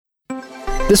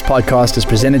This podcast is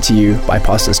presented to you by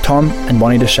Pastors Tom and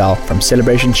Bonnie Deshelle from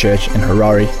Celebration Church in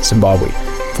Harare, Zimbabwe.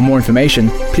 For more information,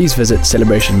 please visit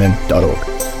celebrationmen.org.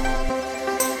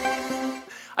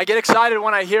 I get excited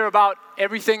when I hear about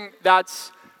everything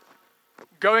that's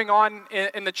going on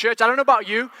in the church. I don't know about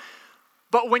you,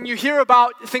 but when you hear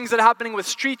about things that are happening with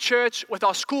Street Church, with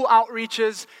our school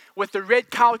outreaches, with the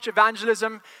Red Couch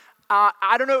evangelism,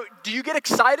 I don't know, do you get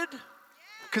excited?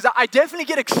 Because I definitely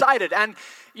get excited. And,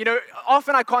 you know,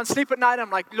 often I can't sleep at night. I'm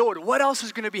like, Lord, what else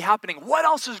is going to be happening? What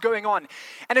else is going on?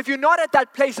 And if you're not at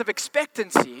that place of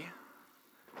expectancy,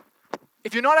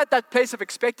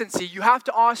 you have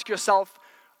to ask yourself,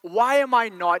 why am I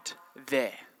not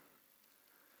there?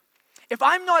 If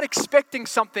I'm not expecting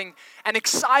something and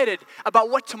excited about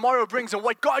what tomorrow brings and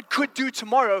what God could do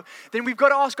tomorrow, then we've got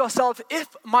to ask ourselves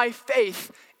if my faith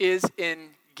is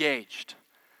engaged.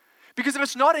 Because if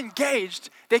it's not engaged,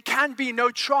 there can be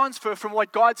no transfer from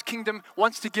what God's kingdom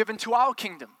wants to give into our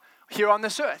kingdom here on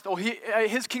this earth, or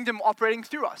His kingdom operating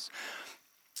through us.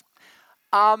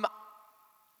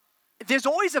 There's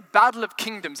always a battle of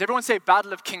kingdoms. Everyone say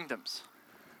battle of kingdoms.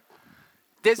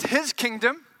 There's His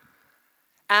kingdom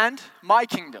and my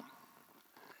kingdom.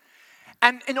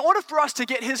 And in order for us to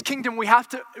get His kingdom, we have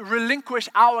to relinquish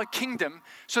our kingdom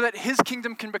so that His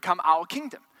kingdom can become our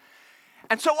kingdom.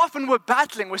 And so often we're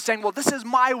battling, we're saying, well, this is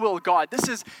my will, God. This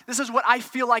is what I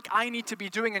feel like I need to be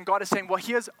doing. And God is saying, well,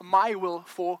 here's my will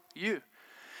for you.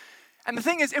 And the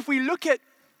thing is, if we look at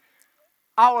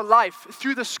our life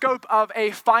through the scope of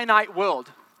a finite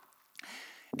world,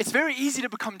 it's very easy to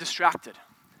become distracted.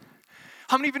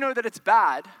 How many of you know that it's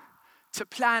bad to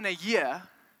plan a year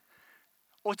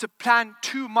or to plan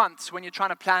 2 months when you're trying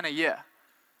to plan a year?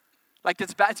 Like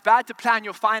it's bad to plan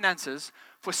your finances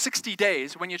for 60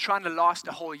 days when you're trying to last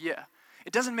a whole year.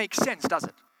 It doesn't make sense, does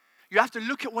it? You have to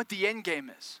look at what the end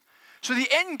game is. So the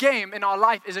end game in our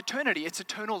life is eternity. It's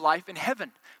eternal life in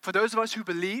heaven. For those of us who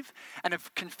believe and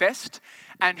have confessed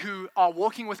and who are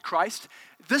walking with Christ,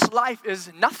 this life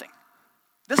is nothing.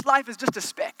 This life is just a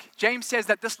speck. James says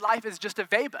that this life is just a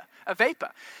vapor.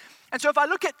 And so if I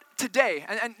look at today,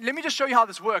 and let me just show you how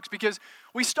this works, because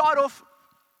we start off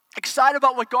excited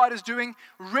about what God is doing,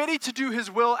 ready to do His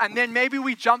will, and then maybe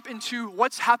we jump into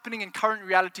what's happening in current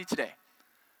reality today.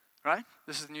 Right?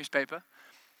 This is the newspaper.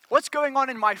 What's going on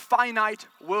in my finite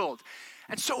world?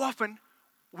 And so often,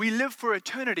 we live for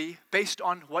eternity based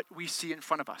on what we see in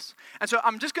front of us. And so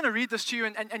I'm just going to read this to you,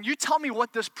 and you tell me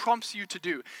what this prompts you to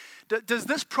do. Does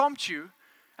this prompt you,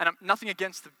 and I'm nothing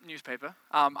against the newspaper,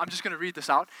 I'm just going to read this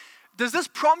out. Does this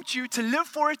prompt you to live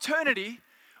for eternity,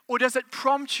 or does it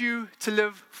prompt you to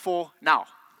live for now?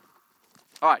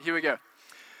 All right, here we go.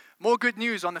 More good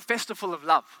news on the Festival of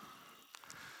Love.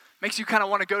 Makes you kind of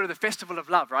want to go to the Festival of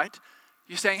Love, right?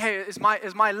 You're saying, hey, is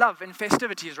my love in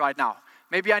festivities right now?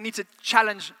 Maybe I need to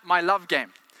challenge my love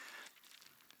game.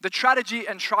 The Tragedy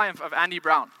and Triumph of Andy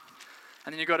Brown.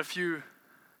 And then you got a few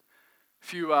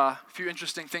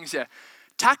interesting things here.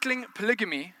 Tackling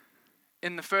polygamy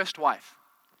in The First Wife.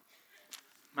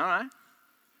 All right.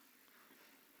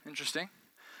 Interesting.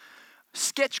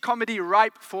 Sketch comedy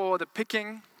ripe for the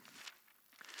picking.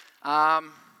 You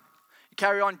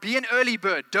carry on. Be an early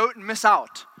bird. Don't miss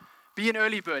out. Be an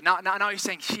early bird. Now you're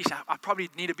saying, sheesh, I probably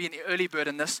need to be an early bird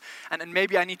in this, and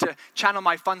maybe I need to channel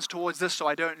my funds towards this so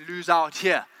I don't lose out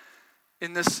here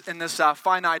in this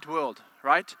finite world,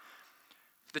 right?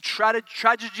 The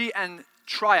Tragedy and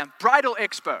Triumph. Bridal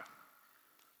Expo.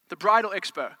 The Bridal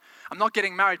Expo. I'm not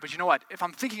getting married, but you know what? If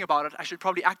I'm thinking about it, I should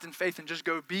probably act in faith and just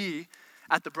go be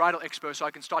at the Bridal Expo so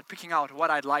I can start picking out what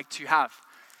I'd like to have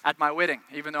at my wedding,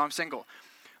 even though I'm single.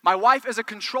 My wife is a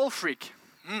control freak.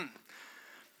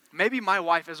 Maybe my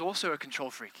wife is also a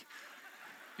control freak.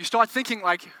 You start thinking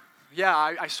like, yeah,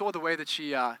 I saw the way that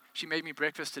she made me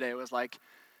breakfast today. It was like,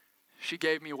 she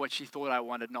gave me what she thought I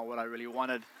wanted, not what I really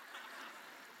wanted.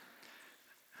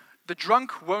 The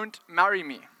drunk won't marry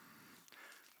me.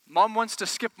 Mom wants to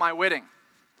skip my wedding.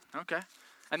 Okay.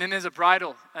 And then there's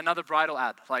another bridal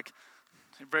ad. Like,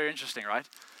 very interesting, right?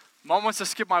 Mom wants to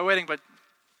skip my wedding, but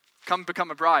come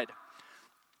become a bride.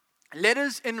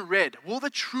 Letters in red. Will the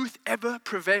truth ever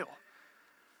prevail?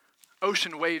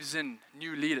 Ocean waves in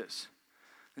new leaders.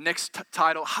 The next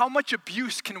title, how much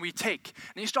abuse can we take?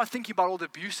 And you start thinking about all the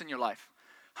abuse in your life.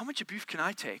 How much abuse can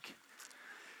I take?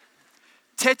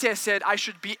 Tete said, I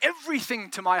should be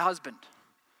everything to my husband.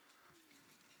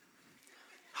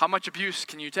 How much abuse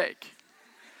can you take?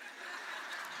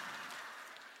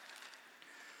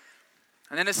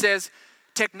 And then it says,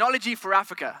 technology for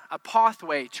Africa, a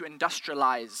pathway to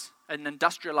industrialized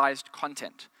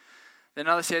content. Then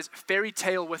another says, fairy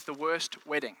tale with the worst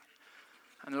wedding.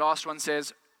 And the last one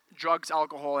says, drugs,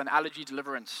 alcohol, and allergy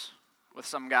deliverance with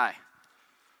some guy.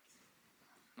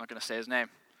 I'm not going to say his name.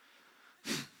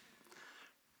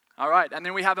 All right, and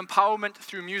then we have empowerment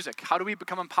through music. How do we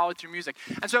become empowered through music?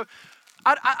 And so,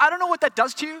 I don't know what that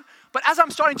does to you, but as I'm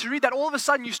starting to read that, all of a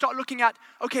sudden you start looking at,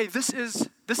 okay, this is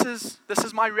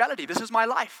my reality. This is my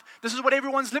life. This is what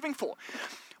everyone's living for.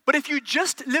 But if you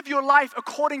just live your life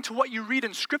according to what you read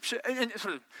in Scripture,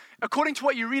 according to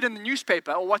what you read in the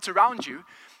newspaper or what's around you,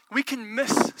 we can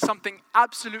miss something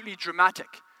absolutely dramatic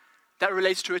that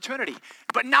relates to eternity.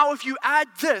 But now if you add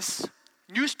this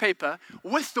newspaper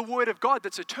with the Word of God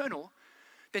that's eternal,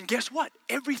 then guess what?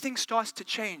 Everything starts to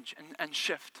change and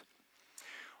shift.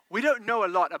 We don't know a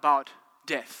lot about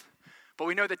death, but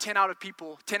we know that 10 out of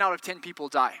 10 people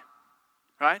die,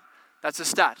 right? That's a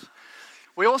stat.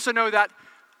 We also know that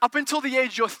up until the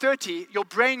age you're 30, your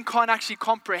brain can't actually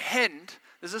comprehend,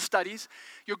 there's studies,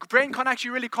 your brain can't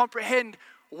actually really comprehend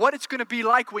what it's going to be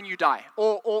like when you die,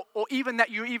 or even that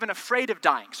you're even afraid of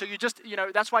dying. So you just,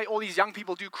 that's why all these young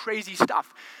people do crazy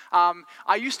stuff.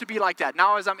 I used to be like that.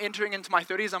 Now as I'm entering into my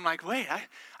 30s, I'm like, wait,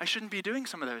 I shouldn't be doing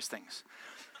some of those things.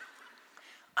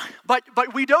 But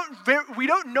we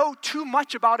don't know too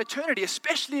much about eternity,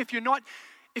 especially if you're not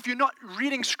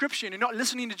reading Scripture and you're not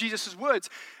listening to Jesus' words.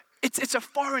 It's a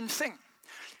foreign thing.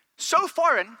 So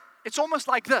foreign, it's almost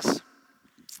like this.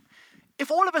 If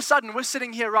all of a sudden we're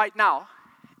sitting here right now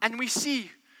and we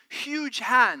see huge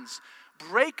hands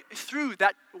break through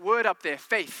that word up there,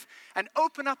 faith, and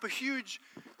open up a huge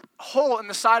hole in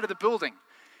the side of the building,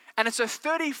 and it's a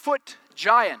 30-foot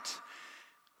giant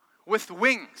with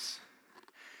wings,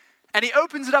 and he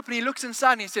opens it up and he looks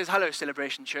inside and he says, "Hello,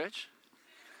 Celebration Church."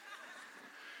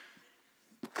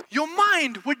 Your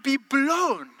mind would be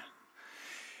blown.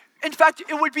 In fact,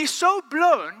 it would be so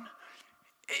blown,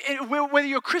 whether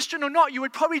you're Christian or not, you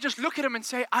would probably just look at him and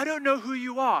say, "I don't know who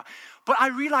you are, but I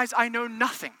realize I know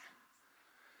nothing.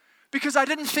 Because I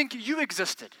didn't think you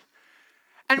existed.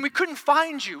 And we couldn't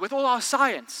find you with all our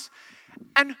science.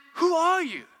 And who are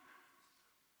you?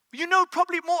 You know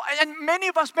probably more, and many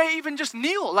of us may even just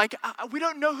kneel, like, we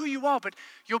don't know who you are, but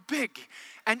you're big.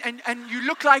 And you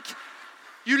look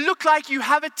like you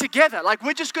have it together. Like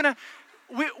we're just gonna,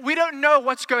 we don't know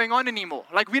what's going on anymore.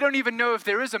 Like we don't even know if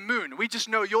there is a moon. We just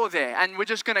know you're there, and we're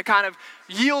just gonna kind of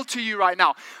yield to you right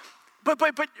now. But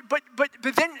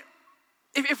then,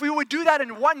 if we would do that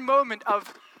in one moment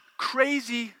of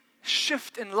crazy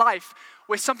shift in life,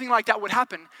 where something like that would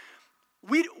happen,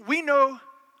 we know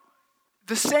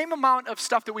the same amount of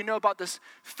stuff that we know about this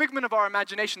figment of our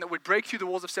imagination that would break through the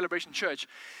walls of Celebration Church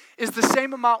is the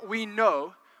same amount we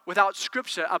know without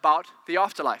Scripture about the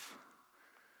afterlife.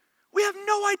 We have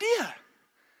no idea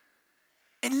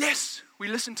unless we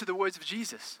listen to the words of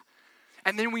Jesus.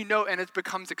 And then we know, and it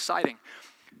becomes exciting.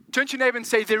 Turn to your neighbor and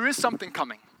say, there is something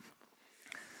coming.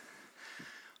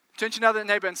 Turn to another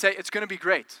neighbor and say, it's going to be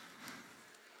great.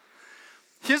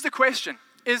 Here's the question,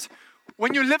 is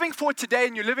when you're living for today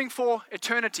and you're living for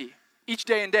eternity, each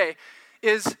day and day,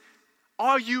 is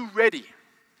are you ready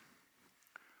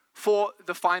for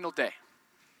the final day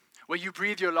where you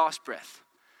breathe your last breath?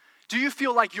 Do you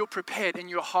feel like you're prepared in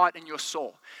your heart and your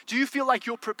soul? Do you feel like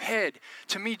you're prepared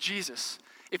to meet Jesus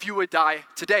if you would die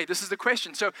today? This is the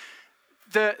question. So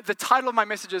the title of my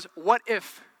message is, what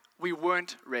if we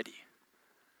weren't ready?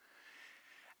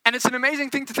 And it's an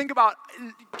amazing thing to think about.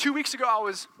 2 weeks ago, I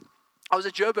was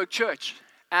at Joburg Church,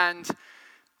 and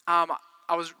I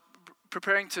was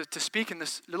preparing to speak, and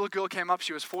this little girl came up.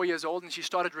 She was 4 years old, and she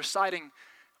started reciting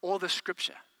all the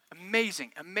Scripture.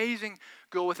 Amazing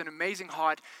girl with an amazing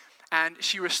heart, and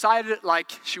she recited it like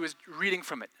she was reading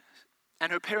from it,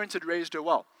 and her parents had raised her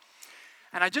well.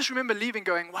 And I just remember leaving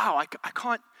going, wow, I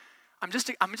can't, I'm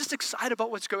just excited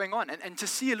about what's going on. And to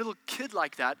see a little kid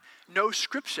like that know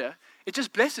Scripture, it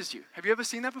just blesses you. Have you ever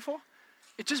seen that before?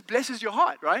 It just blesses your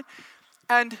heart, right?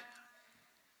 And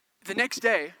the next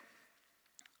day,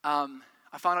 I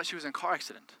found out she was in a car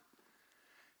accident.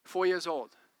 4 years old,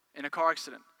 in a car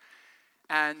accident.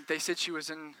 And they said she was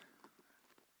in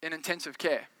intensive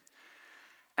care.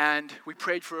 And we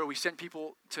prayed for her. We sent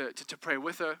people to pray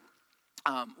with her.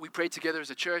 We prayed together as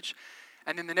a church.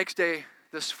 And then the next day,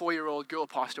 this 4-year-old girl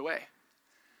passed away.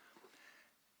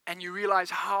 And you realize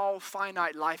how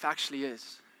finite life actually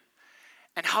is.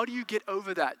 And how do you get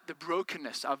over that, the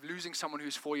brokenness of losing someone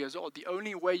who's 4 years old? The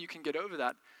only way you can get over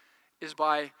that is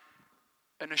by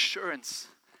an assurance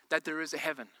that there is a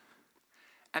heaven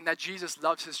and that Jesus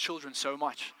loves his children so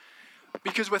much.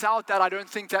 Because without that, I don't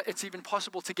think that it's even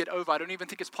possible to get over. I don't even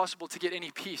think it's possible to get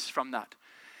any peace from that.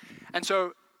 And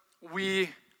so we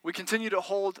continue to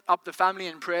hold up the family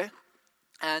in prayer.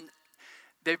 And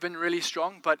they've been really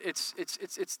strong, but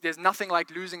there's nothing like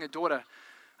losing a daughter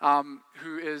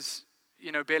who is,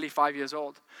 barely 5 years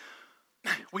old.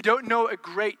 We don't know a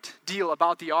great deal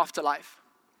about the afterlife.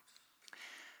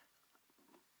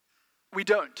 We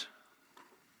don't.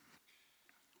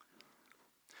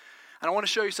 And I want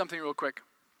to show you something real quick.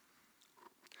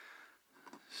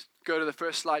 Go to the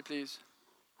first slide, please.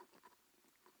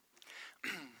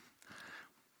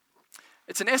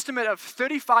 It's an estimate of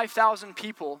 35,000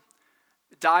 people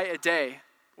die a day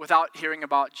without hearing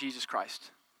about Jesus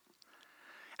Christ.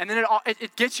 And then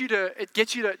it gets you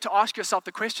to ask yourself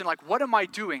the question, like, what am I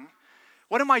doing?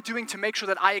 What am I doing to make sure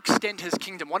that I extend his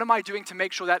kingdom? What am I doing to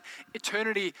make sure that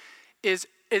eternity is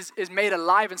made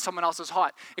alive in someone else's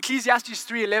heart? Ecclesiastes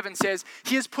 3:11 says,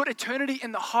 he has put eternity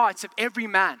in the hearts of every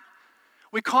man.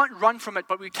 We can't run from it,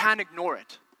 but we can ignore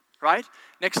it, right?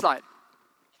 Next slide.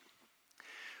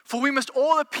 For we must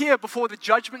all appear before the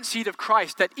judgment seat of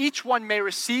Christ, that each one may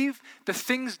receive the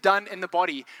things done in the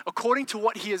body according to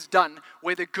what he has done,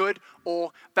 whether good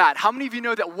or bad. How many of you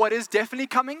know that what is definitely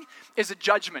coming is a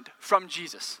judgment from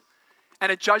Jesus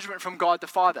and a judgment from God the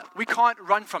Father? We can't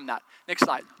run from that. Next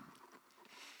slide.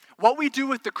 What we do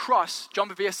with the cross, John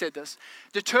Bevere said this,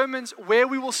 determines where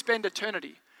we will spend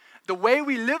eternity. The way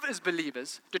we live as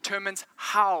believers determines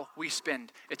how we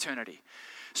spend eternity.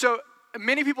 So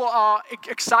many people are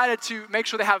excited to make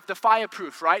sure they have the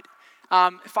fireproof, right?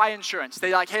 Fire insurance.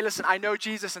 They're like, hey, listen, I know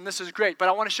Jesus and this is great, but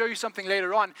I want to show you something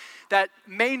later on that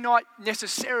may not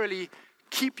necessarily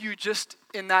keep you just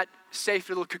in that safe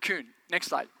little cocoon. Next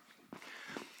slide.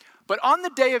 But on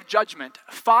the day of judgment,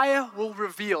 fire will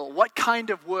reveal what kind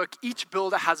of work each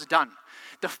builder has done.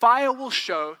 The fire will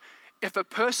show if a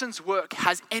person's work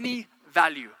has any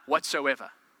value whatsoever.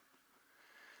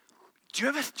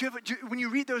 When you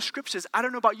read those scriptures, I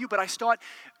don't know about you, but I start,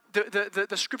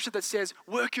 the scripture that says,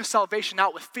 work your salvation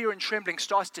out with fear and trembling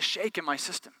starts to shake in my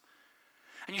system.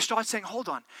 And you start saying, hold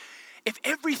on, if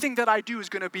everything that I do is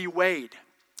going to be weighed,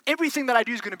 everything that I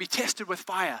do is going to be tested with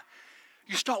fire,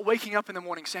 you start waking up in the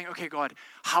morning saying, okay, God,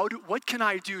 what can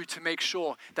I do to make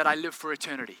sure that I live for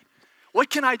eternity? What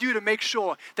can I do to make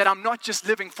sure that I'm not just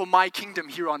living for my kingdom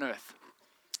here on earth?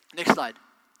 Next slide.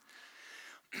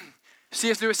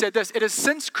 C.S. Lewis said this, it is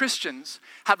since Christians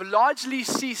have largely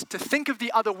ceased to think of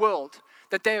the other world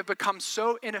that they have become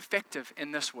so ineffective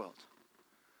in this world.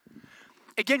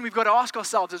 Again, we've got to ask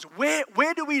ourselves is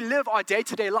where do we live our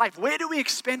day-to-day life? Where do we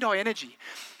expend our energy?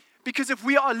 Because if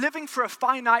we are living for a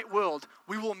finite world,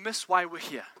 we will miss why we're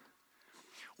here.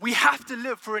 We have to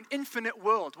live for an infinite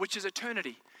world, which is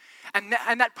eternity. And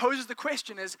that poses the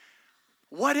question is,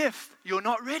 what if you're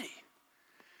not ready?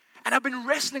 And I've been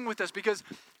wrestling with this because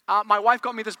my wife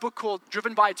got me this book called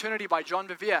Driven by Eternity by John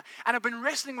Bevere. And I've been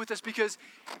wrestling with this because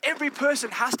every person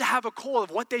has to have a call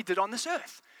of what they did on this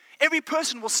earth. Every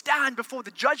person will stand before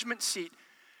the judgment seat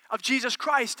of Jesus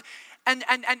Christ. And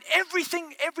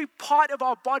everything, every part of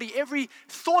our body, every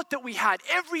thought that we had,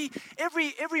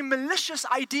 every malicious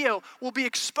idea will be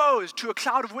exposed to a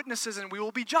cloud of witnesses and we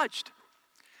will be judged.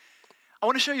 I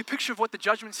want to show you a picture of what the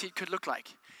judgment seat could look like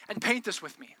and paint this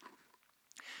with me.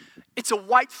 It's a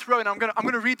white throne. I'm going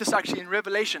to read this actually in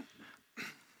Revelation.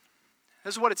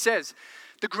 This is what it says.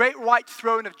 The great white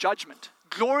throne of judgment,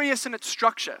 glorious in its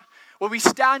structure, where we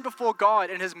stand before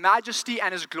God in his majesty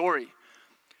and his glory.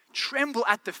 Tremble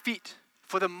at the feet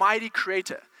for the mighty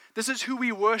Creator. This is who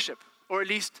we worship, or at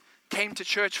least came to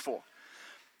church for.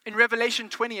 In Revelation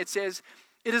 20, it says,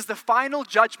 it is the final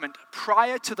judgment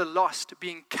prior to the lost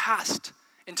being cast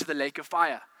into the lake of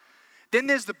fire. Then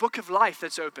there's the book of life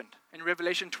that's opened in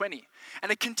Revelation 20.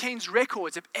 And it contains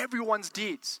records of everyone's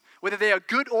deeds, whether they are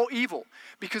good or evil,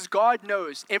 because God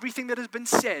knows everything that has been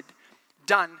said,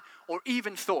 done, or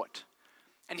even thought.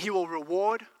 And he will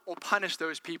reward or punish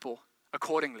those people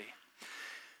accordingly.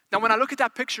 Now, when I look at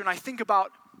that picture and I think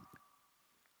about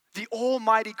the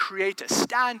Almighty Creator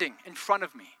standing in front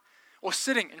of me or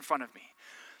sitting in front of me,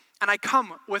 and I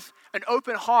come with an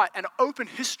open heart and an open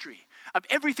history of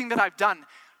everything that I've done,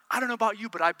 I don't know about you,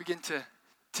 but I begin to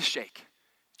shake,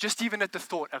 just even at the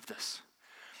thought of this.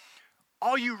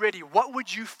 Are you ready? What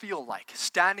would you feel like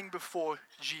standing before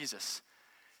Jesus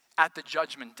at the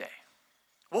judgment day?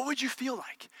 What would you feel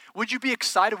like? Would you be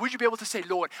excited? Would you be able to say,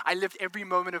 Lord, I lived every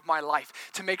moment of my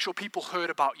life to make sure people heard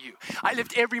about you. I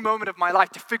lived every moment of my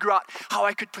life to figure out how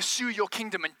I could pursue your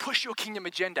kingdom and push your kingdom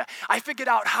agenda. I figured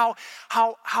out how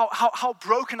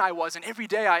broken I was, and every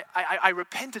day I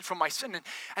repented from my sin,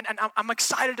 and I'm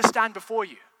excited to stand before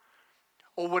you.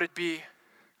 Or would it be,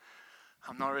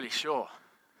 I'm not really sure.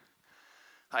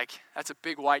 Like, that's a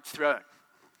big white throne.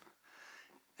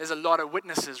 There's a lot of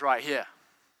witnesses right here.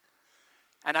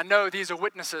 And I know these are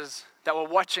witnesses that were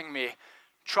watching me,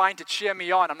 trying to cheer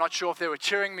me on. I'm not sure if they were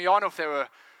cheering me on or if they were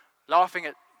laughing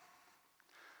at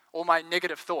all my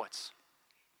negative thoughts.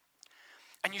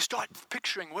 And you start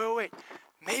picturing, wait,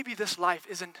 maybe this life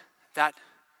isn't that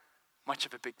much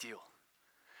of a big deal.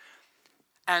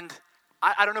 And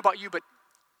I don't know about you, but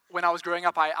when I was growing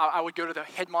up, I would go to the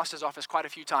headmaster's office quite a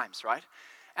few times, right?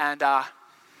 And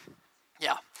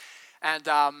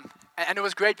and it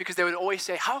was great because they would always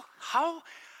say,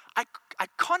 I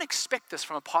can't expect this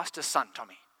from a pastor's son,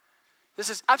 Tommy. This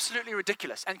is absolutely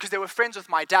ridiculous. And because they were friends with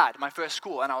my dad, my first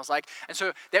school, and I was like, and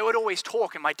so they would always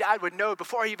talk, and my dad would know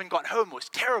before I even got home. It was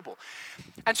terrible.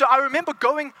 And so I remember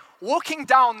walking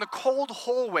down the cold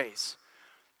hallways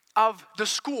of the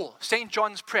school, St.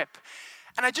 John's Prep,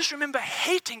 and I just remember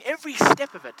hating every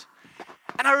step of it.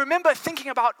 And I remember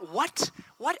thinking about what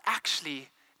actually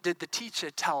did the teacher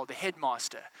tell the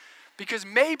headmaster? Because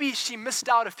maybe she missed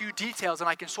out a few details and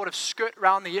I can sort of skirt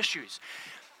around the issues.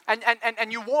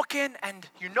 And you walk in and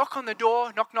you knock on the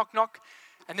door, knock,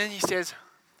 and then he says,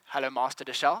 "Hello, Master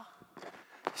Deschel."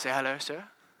 You say, "Hello, sir."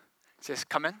 He says,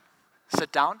 "Come in,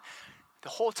 sit down." The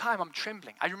whole time I'm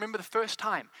trembling. I remember the first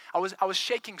time I was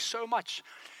shaking so much.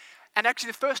 And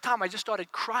actually the first time I just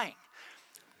started crying.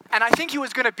 And I think he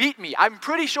was going to beat me. I'm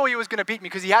pretty sure he was going to beat me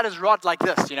because he had his rod like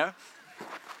this, you know.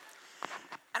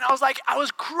 And I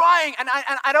was crying, and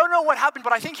I don't know what happened,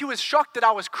 but I think he was shocked that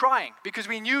I was crying because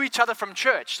we knew each other from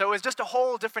church. So it was just a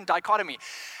whole different dichotomy.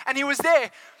 And he was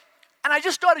there, and I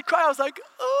just started crying. I was like,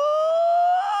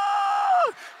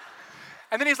 "Oh!"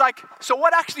 And then he's like, "So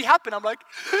what actually happened?" I'm like,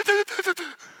 you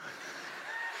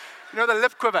know, the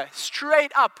lip quiver,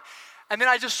 straight up. And then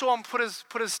I just saw him put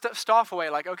his staff away,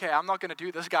 like, okay, I'm not going to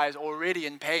do this. Guy is already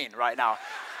in pain right now.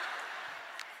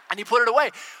 And he put it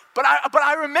away. But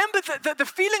I remember the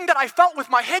feeling that I felt with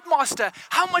my headmaster,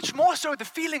 how much more so the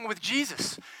feeling with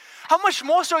Jesus. How much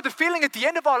more so the feeling at the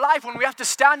end of our life when we have to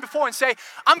stand before and say,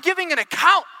 "I'm giving an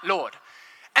account, Lord."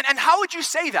 And how would you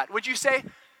say that? Would you say,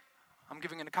 "I'm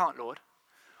giving an account, Lord"?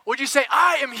 Or would you say,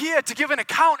 "I am here to give an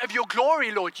account of your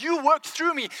glory, Lord. You worked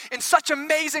through me in such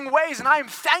amazing ways, and I am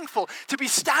thankful to be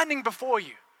standing before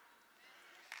you."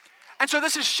 And so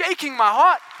this is shaking my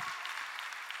heart.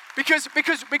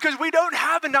 Because we don't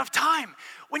have enough time.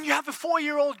 When you have a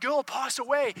 4-year-old girl pass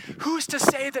away, who's to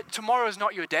say that tomorrow is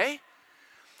not your day?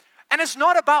 And it's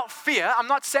not about fear. I'm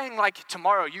not saying like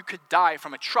tomorrow you could die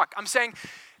from a truck. I'm saying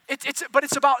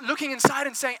it's about looking inside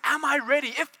and saying, "Am I ready?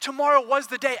 If tomorrow was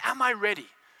the day, am I ready?"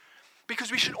 Because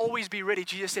we should always be ready.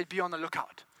 Jesus said, "Be on the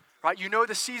lookout." Right? You know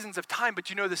the seasons of time, but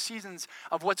you know the seasons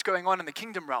of what's going on in the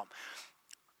kingdom realm.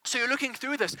 So you're looking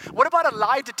through this. What about a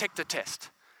lie detector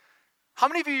test? How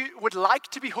many of you would like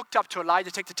to be hooked up to a lie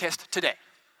detector test today?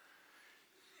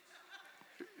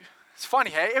 It's funny,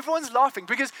 hey? Everyone's laughing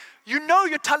because you know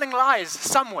you're telling lies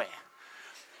somewhere.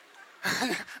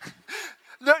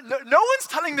 No one's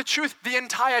telling the truth the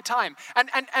entire time. And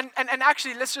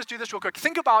actually, let's just do this real quick.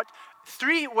 Think about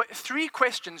three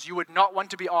questions you would not want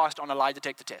to be asked on a lie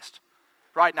detector test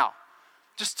right now.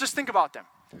 Just think about them.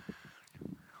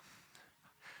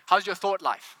 How's your thought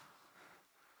life?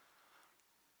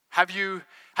 Have you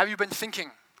been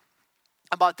thinking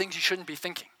about things you shouldn't be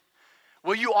thinking?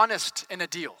 Were you honest in a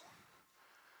deal?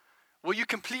 Were you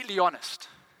completely honest?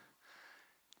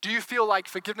 Do you feel like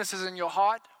forgiveness is in your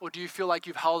heart, or do you feel like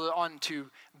you've held on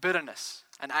to bitterness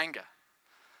and anger?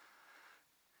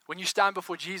 When you stand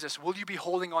before Jesus, will you be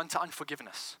holding on to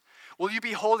unforgiveness? Will you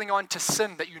be holding on to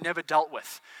sin that you never dealt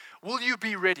with? Will you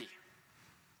be ready?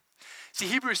 See,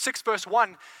 Hebrews 6 verse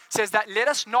 1 says that let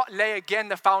us not lay again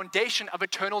the foundation of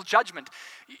eternal judgment.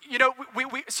 You know,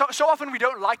 so often we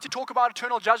don't like to talk about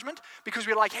eternal judgment because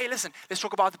we're like, hey, listen, let's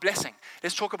talk about the blessing.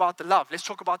 Let's talk about the love. Let's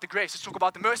talk about the grace. Let's talk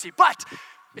about the mercy. But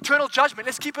eternal judgment,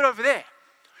 let's keep it over there.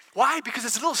 Why? Because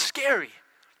it's a little scary.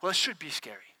 Well, it should be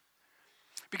scary.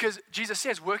 Because Jesus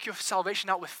says, work your salvation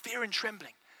out with fear and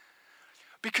trembling.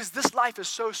 Because this life is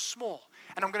so small.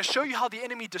 And I'm going to show you how the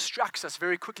enemy distracts us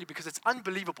very quickly because it's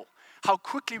unbelievable how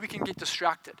quickly we can get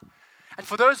distracted. And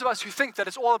for those of us who think that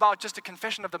it's all about just a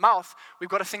confession of the mouth, we've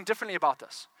got to think differently about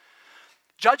this.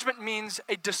 Judgment means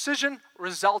a decision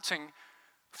resulting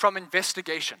from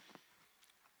investigation.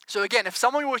 So again, if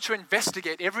someone were to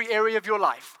investigate every area of your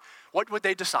life, what would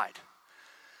they decide?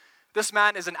 This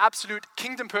man is an absolute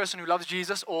kingdom person who loves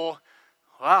Jesus, or,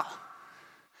 wow,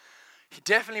 he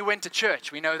definitely went to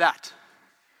church, we know that.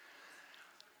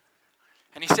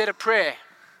 And he said a prayer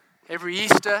every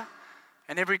Easter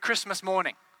and every Christmas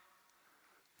morning.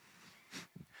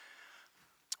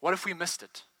 What if we missed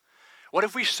it? What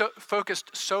if we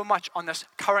focused so much on this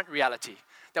current reality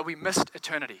that we missed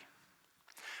eternity?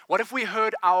 What if we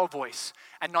heard our voice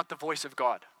and not the voice of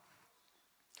God?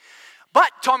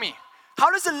 But, Tommy,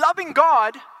 how does a loving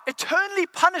God eternally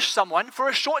punish someone for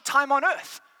a short time on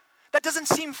earth? That doesn't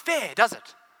seem fair, does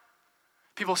it?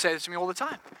 People say this to me all the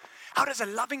time. How does a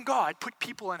loving God put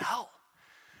people in hell?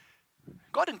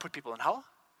 God didn't put people in hell.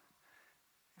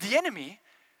 The enemy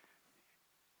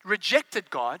rejected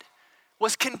God,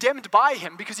 was condemned by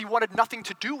him because he wanted nothing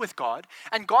to do with God,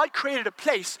 and God created a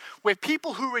place where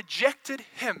people who rejected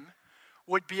him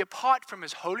would be apart from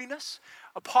his holiness,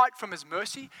 apart from his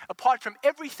mercy, apart from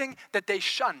everything that they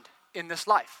shunned in this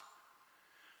life.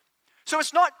 So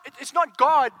it's not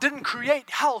God didn't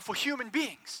create hell for human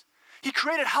beings. He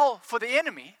created hell for the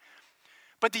enemy,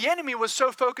 but the enemy was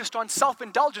so focused on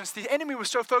self-indulgence. The enemy was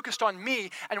so focused on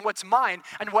me and what's mine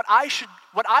and what I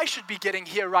should be getting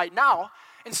here right now,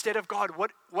 instead of God,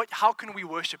 how can we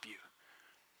worship you?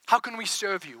 How can we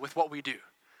serve you with what we do?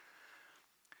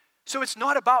 So it's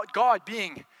not about God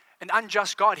being an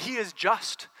unjust God. He is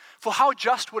just. For how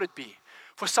just would it be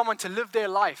for someone to live their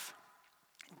life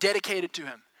dedicated to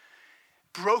him,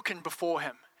 broken before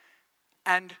him,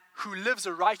 and who lives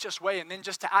a righteous way, and then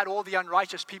just to add all the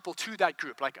unrighteous people to that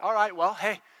group? Like, all right, well,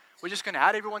 hey, we're just going to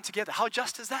add everyone together. How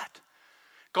just is that?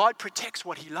 God protects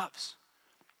what he loves,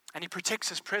 and he protects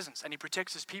his presence, and he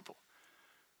protects his people,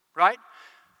 right?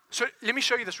 So let me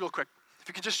show you this real quick. If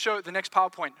you could just show the next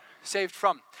PowerPoint, saved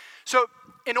from. So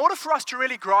in order for us to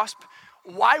really grasp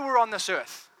why we're on this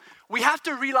earth, we have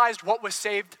to realize what we're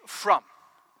saved from.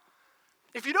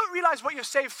 If you don't realize what you're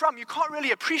saved from, you can't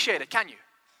really appreciate it, can you?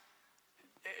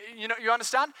 You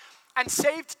understand? And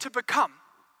saved to become.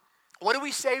 What are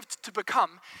we saved to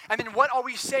become? And then what are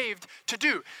we saved to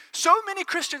do? So many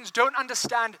Christians don't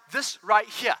understand this right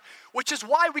here, which is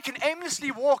why we can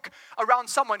aimlessly walk around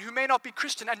someone who may not be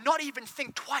Christian and not even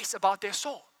think twice about their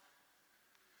soul.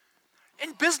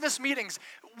 In business meetings,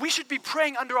 we should be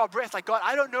praying under our breath, like, God,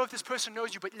 I don't know if this person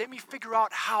knows you, but let me figure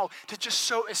out how to just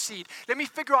sow a seed. Let me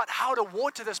figure out how to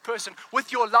water this person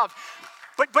with your love.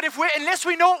 But unless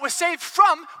we know what we're saved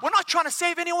from, we're not trying to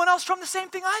save anyone else from the same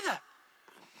thing either.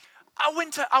 I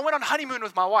went on honeymoon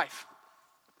with my wife,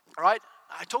 all right?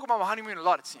 I talk about my honeymoon a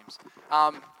lot, it seems.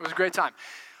 It was a great time.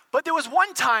 But there was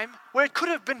one time where it could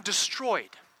have been destroyed.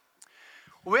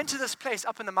 We went to this place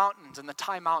up in the mountains, in the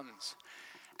Thai mountains,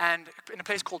 and in a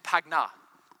place called Phang Nga.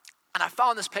 And I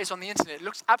found this place on the internet. It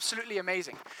looks absolutely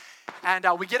amazing. And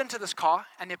we get into this car,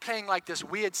 and they're playing like this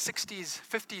weird 60s,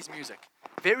 50s music.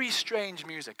 Very strange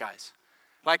music, guys.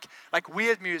 Like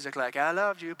weird music, like, I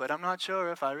loved you, but I'm not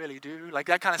sure if I really do. Like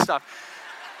that kind of stuff.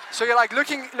 So you're like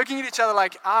looking at each other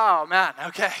like, oh man,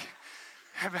 okay.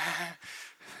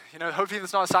 Hopefully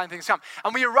that's not a sign things come.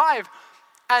 And we arrive,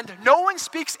 and no one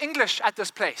speaks English at this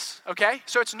place, okay?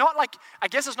 So it's not like, I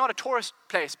guess it's not a tourist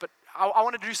place, but I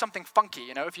wanted to do something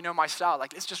funky, if you know my style.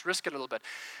 Like, let's just risk it a little bit.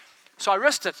 So I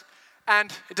risked it,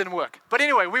 and it didn't work. But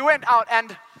anyway, we went out,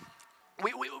 and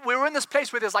we were in this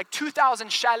place where there's like 2,000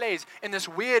 chalets in this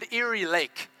weird, eerie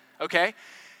lake, okay?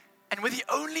 And we're the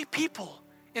only people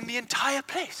in the entire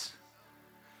place.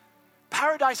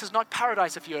 Paradise is not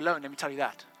paradise if you're alone, let me tell you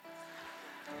that.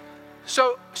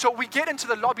 So we get into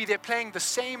the lobby, they're playing the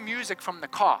same music from the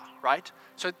car, right?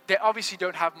 So they obviously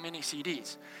don't have many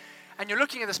CDs. And you're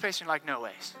looking at this place and you're like, no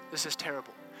ways, this is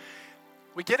terrible.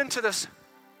 We get into this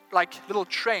like little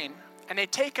train, and they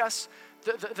take us.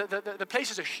 The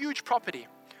place is a huge property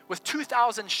with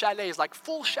 2,000 chalets, like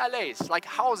full chalets, like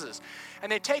houses.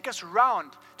 And they take us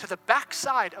round to the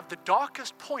backside of the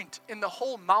darkest point in the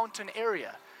whole mountain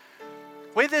area,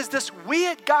 where there's this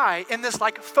weird guy in this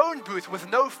like phone booth with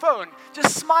no phone,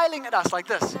 just smiling at us like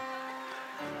this.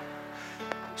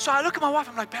 So I look at my wife,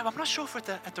 I'm like, babe, I'm not sure if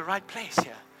we're at the right place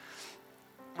here.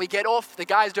 We get off, the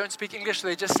guys don't speak English, so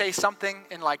they just say something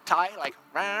in like Thai, like,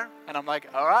 and I'm like,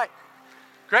 all right,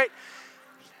 great.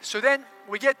 So then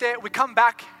we get there, we come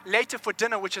back later for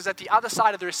dinner, which is at the other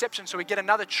side of the reception, so we get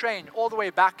another train all the way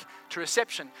back to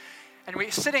reception. And we're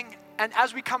sitting, and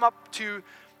as we come up to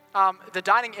the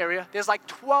dining area, there's like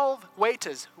 12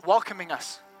 waiters welcoming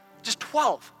us. Just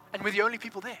 12, and we're the only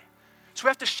people there. So we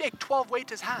have to shake 12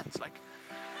 waiters' hands.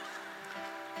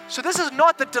 So this is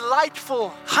not the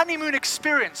delightful honeymoon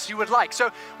experience you would like. So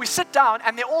we sit down,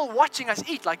 and they're all watching us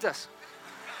eat like this.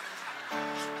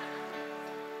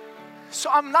 So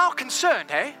I'm now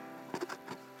concerned, hey?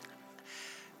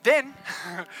 Then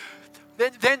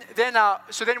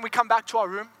we come back to our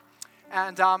room,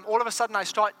 and all of a sudden I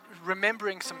start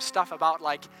remembering some stuff about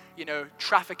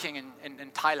trafficking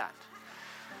in Thailand.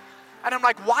 And I'm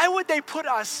like, why would they put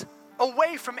us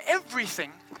away from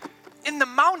everything in the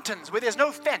mountains where there's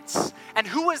no fence? And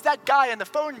who was that guy in the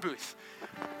phone booth?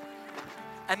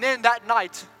 And then that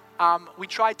night, we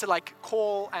tried to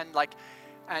call and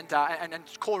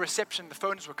call reception. The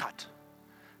phones were cut.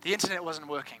 The internet wasn't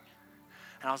working.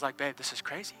 And I was like, babe, this is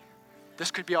crazy.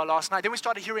 This could be our last night. Then we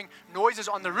started hearing noises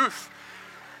on the roof.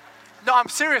 No, I'm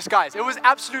serious, guys. It was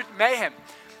absolute mayhem.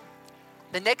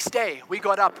 The next day, we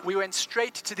got up. We went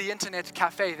straight to the internet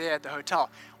cafe there at the hotel.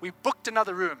 We booked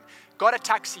another room, got a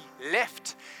taxi,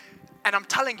 left. And I'm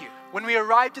telling you, when we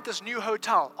arrived at this new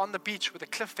hotel on the beach with a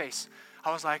cliff face,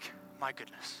 I was like, my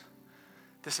goodness,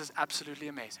 this is absolutely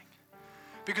amazing.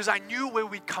 Because I knew where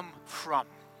we'd come from.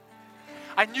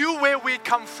 I knew where we'd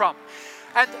come from.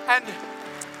 And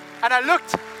I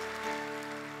looked.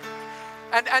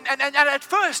 And at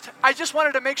first, I just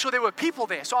wanted to make sure there were people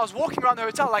there. So I was walking around the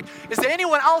hotel like, is there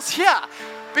anyone else here?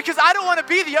 Because I don't want to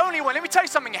be the only one. Let me tell you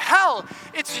something. Hell,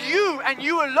 it's you and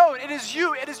you alone. It is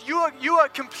you. You are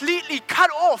completely cut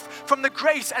off from the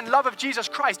grace and love of Jesus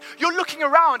Christ. You're looking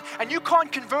around and you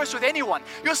can't converse with anyone.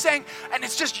 You're saying, and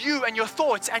it's just you and your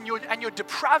thoughts and your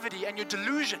depravity and your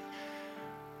delusion.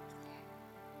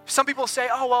 Some people say,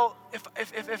 oh, well,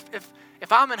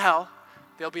 if I'm in hell,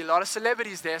 there'll be a lot of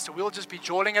celebrities there, so we'll just be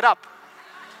jawling it up.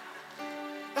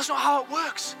 That's not how it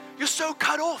works. You're so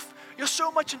cut off. You're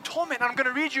so much in torment. And I'm going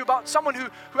to read you about someone who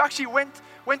actually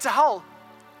went to hell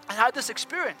and had this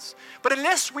experience. But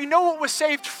unless we know what we're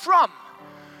saved from,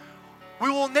 we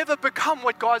will never become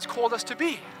what God's called us to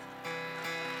be.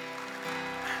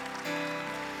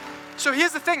 So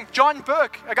here's the thing. John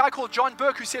Burke, a guy called John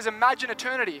Burke, who says, imagine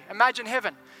eternity, imagine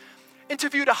heaven,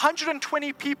 interviewed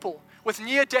 120 people with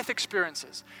near-death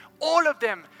experiences. All of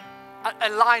them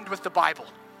aligned with the Bible.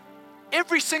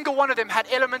 Every single one of them had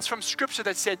elements from Scripture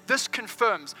that said, this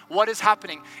confirms what is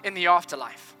happening in the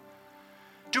afterlife.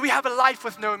 Do we have a life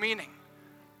with no meaning?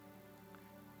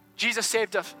 Jesus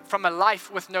saved us from a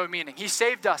life with no meaning. He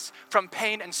saved us from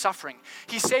pain and suffering.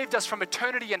 He saved us from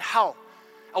eternity in hell,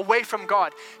 away from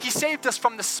God. He saved us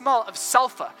from the smell of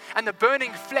sulfur and the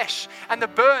burning flesh and the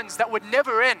burns that would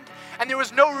never end. And there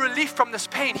was no relief from this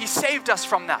pain. He saved us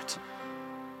from that.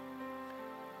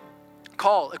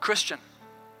 Carl, a Christian,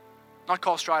 not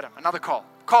Carl Strider, another Carl.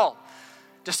 Carl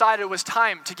decided it was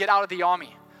time to get out of the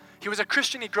army. He was a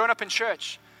Christian, he'd grown up in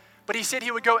church, but he said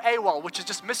he would go AWOL, which is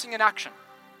just missing in action.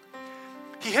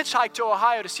 He hitchhiked to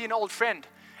Ohio to see an old friend,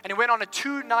 and he went on a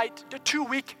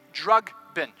 2-week drug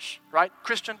binge, right?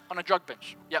 Christian on a drug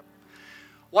binge. Yep.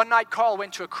 One night, Carl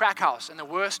went to a crack house in the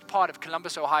worst part of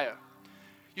Columbus, Ohio.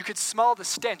 You could smell the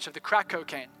stench of the crack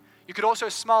cocaine. You could also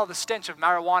smell the stench of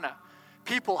marijuana.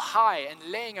 People high and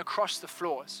laying across the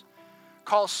floors.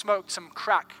 Carl smoked some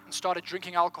crack and started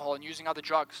drinking alcohol and using other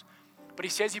drugs. But he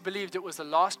says he believed it was the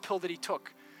last pill that he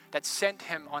took that sent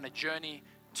him on a journey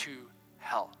to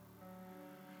hell.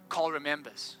 Carl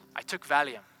remembers, I took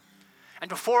Valium. And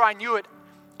before I knew it,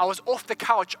 I was off the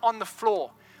couch on the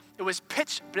floor. It was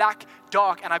pitch black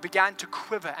dark and I began to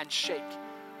quiver and shake.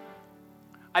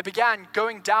 I began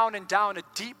going down and down a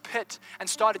deep pit and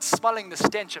started smelling the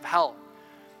stench of hell.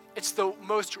 It's the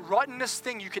most rottenest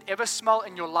thing you could ever smell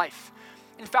in your life.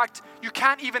 In fact, you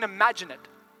can't even imagine it.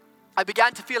 I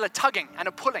began to feel a tugging and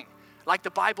a pulling, like the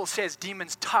Bible says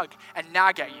demons tug and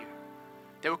nag at you.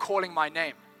 They were calling my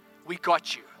name. We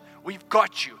got you. We've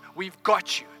got you. We've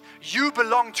got you. You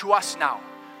belong to us now.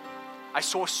 I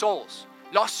saw souls,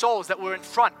 lost souls that were in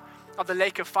front of the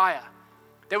lake of fire.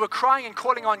 They were crying and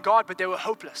calling on God, but they were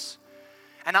hopeless.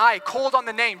 And I called on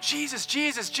the name, Jesus,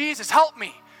 Jesus, Jesus, help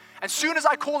me. As soon as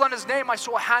I called on his name, I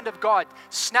saw a hand of God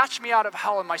snatch me out of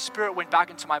hell and my spirit went back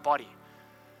into my body.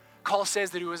 Carl says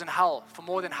that he was in hell for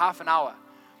more than half an hour.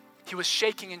 He was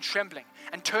shaking and trembling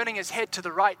and turning his head to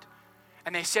the right.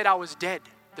 And they said I was dead,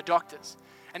 the doctors.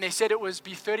 And they said it would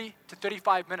be 30 to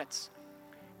 35 minutes.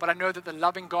 But I know that the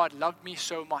loving God loved me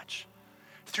so much.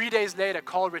 3 days later,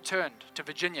 Carl returned to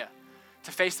Virginia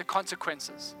to face the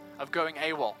consequences of going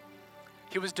AWOL.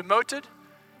 He was demoted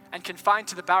and confined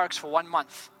to the barracks for 1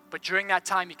 month. But during that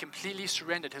time, he completely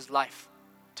surrendered his life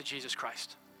to Jesus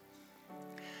Christ.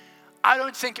 I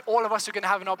don't think all of us are going to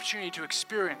have an opportunity to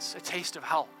experience a taste of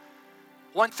hell.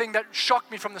 One thing that shocked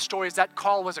me from the story is that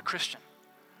Carl was a Christian.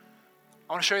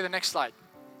 I want to show you the next slide.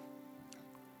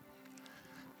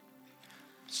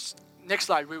 Next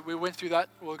slide. We went through that.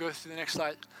 We'll go through the next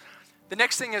slide. The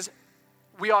next thing is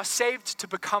we are saved to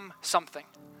become something.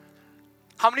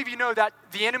 How many of you know that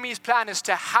the enemy's plan is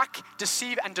to hack,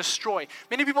 deceive, and destroy?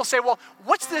 Many people say, well,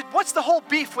 what's the whole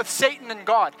beef with Satan and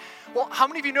God? Well, how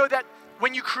many of you know that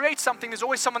when you create something, there's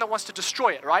always someone that wants to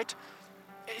destroy it, right?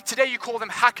 Today you call them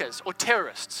hackers or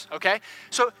terrorists, okay?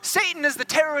 So Satan is the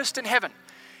terrorist in heaven.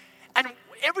 And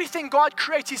everything God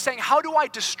creates, he's saying, how do I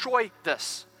destroy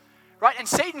this? right? And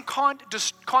Satan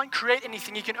can't create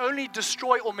anything. He can only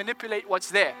destroy or manipulate what's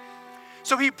there.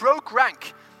 So he broke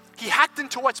rank. He hacked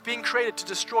into what's being created to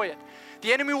destroy it.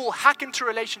 The enemy will hack into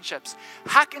relationships,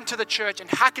 hack into the church, and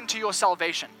hack into your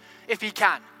salvation if he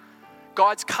can.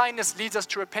 God's kindness leads us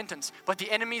to repentance, but the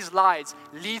enemy's lies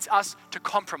leads us to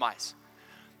compromise.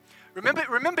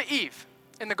 Remember Eve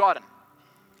in the garden.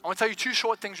 I want to tell you two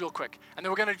short things real quick, and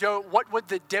then we're going to go, what would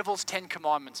the devil's 10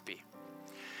 commandments be?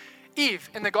 Eve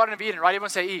in the Garden of Eden, right?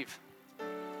 Everyone say Eve.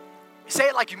 Say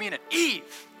it like you mean it.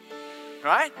 Eve.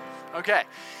 Right? Okay.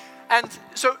 And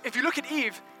so if you look at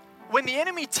Eve, when the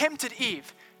enemy tempted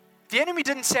Eve, the enemy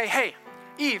didn't say, hey,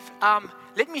 Eve,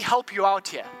 let me help you out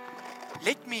here.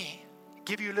 Let me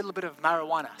give you a little bit of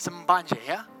marijuana, some mbanje,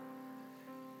 yeah?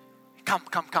 Come,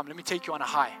 let me take you on a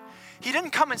high. He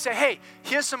didn't come and say, hey,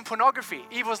 here's some pornography.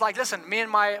 Eve was like, listen, me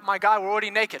and my guy were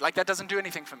already naked. Like, that doesn't do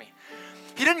anything for me.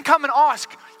 He didn't come and ask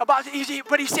about it,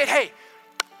 but he said, hey,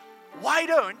 why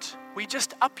don't we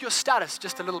just up your status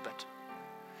just a little bit?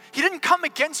 He didn't come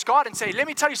against God and say, let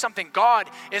me tell you something, God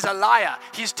is a liar.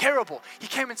 He's terrible. He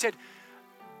came and said,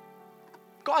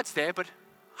 God's there, but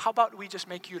how about we just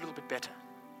make you a little bit better?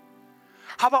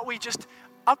 How about we just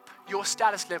up your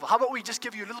status level? How about we just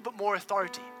give you a little bit more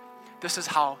authority? This is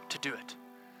how to do it.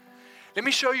 Let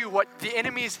me show you what the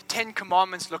enemy's 10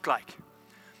 commandments look like.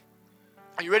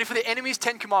 Are you ready for the enemy's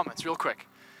 10 commandments real quick?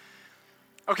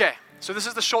 Okay, so this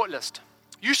is the short list.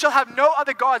 You shall have no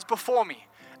other gods before me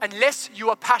unless you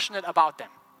are passionate about them.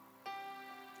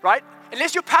 Right?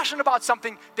 Unless you're passionate about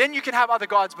something, then you can have other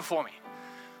gods before me.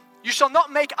 You shall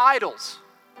not make idols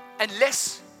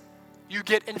unless you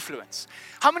get influence.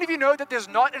 How many of you know that there's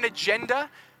not an agenda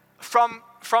from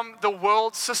the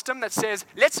world system that says,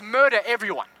 let's murder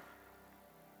everyone?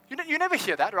 You never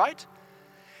hear that, right?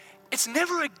 It's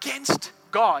never against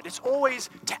God. It's always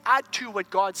to add to what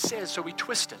God says, so we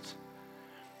twist it.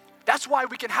 That's why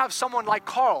we can have someone like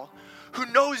Carl who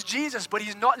knows Jesus, but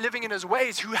he's not living in his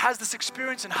ways, who has this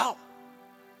experience in hell.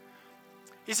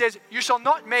 He says, you shall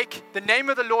not make the name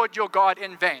of the Lord your God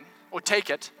in vain, or take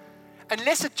it,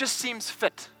 unless it just seems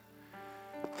fit.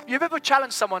 You've ever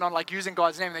challenged someone on like using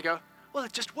God's name and they go, well,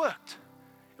 it just worked.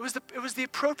 It was the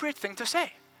appropriate thing to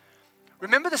say.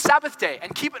 Remember the Sabbath day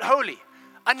and keep it holy,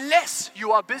 unless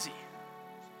you are busy.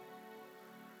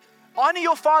 Honor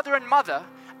your father and mother,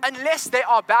 unless they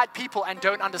are bad people and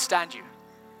don't understand you.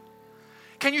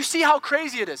 Can you see how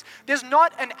crazy it is? There's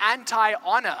not an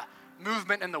anti-honor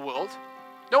movement in the world.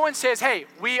 No one says, hey,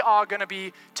 we are going to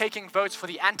be taking votes for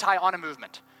the anti-honor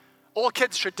movement. All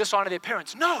kids should dishonor their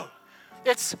parents. No.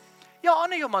 It's, yeah,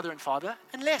 honor your mother and father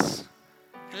unless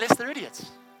they're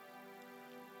idiots.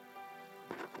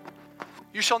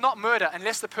 You shall not murder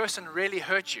unless the person really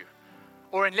hurt you,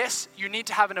 or unless you need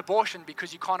to have an abortion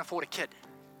because you can't afford a kid.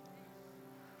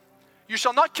 You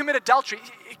shall not commit adultery.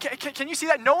 Can you see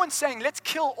that? No one's saying, let's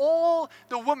kill all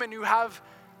the women who have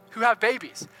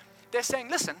babies. They're saying,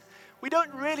 listen, we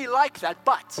don't really like that,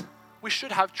 but we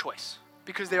should have choice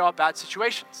because there are bad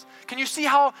situations. Can you see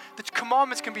how the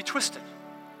commandments can be twisted?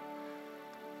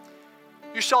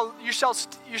 You shall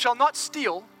not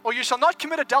steal, or you shall not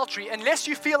commit adultery unless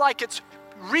you feel like it's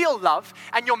real love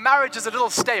and your marriage is a little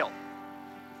stale.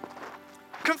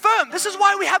 Confirm. This is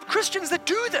why we have Christians that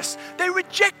do this. They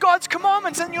reject God's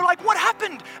commandments and you're like, what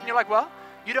happened? And you're like, well,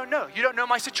 you don't know. You don't know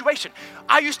my situation.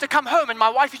 I used to come home and my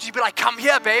wife used to be like, come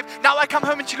here, babe. Now I come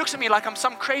home and she looks at me like I'm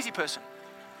some crazy person.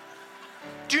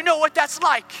 Do you know what that's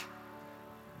like?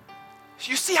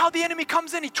 You see how the enemy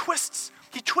comes in? He twists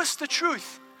the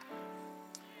truth.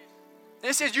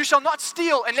 And it says, you shall not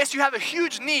steal unless you have a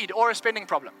huge need or a spending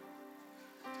problem.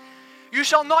 You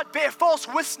shall not bear false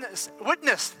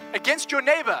witness against your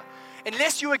neighbor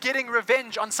unless you are getting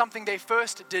revenge on something they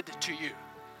first did to you.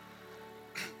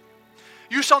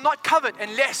 You shall not covet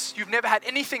unless you've never had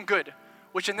anything good,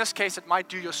 which in this case, it might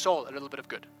do your soul a little bit of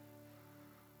good.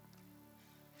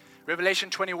 Revelation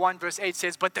 21 verse 8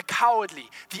 says, but the cowardly,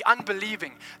 the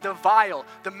unbelieving, the vile,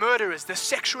 the murderers, the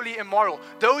sexually immoral,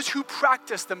 those who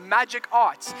practice the magic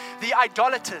arts, the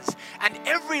idolaters, and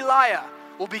every liar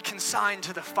will be consigned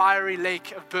to the fiery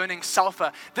lake of burning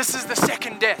sulfur. This is the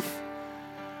second death.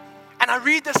 And I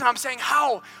read this and I'm saying,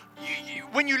 how?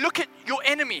 When you look at your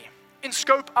enemy in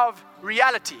scope of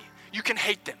reality, you can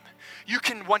hate them. You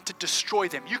can want to destroy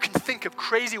them. You can think of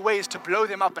crazy ways to blow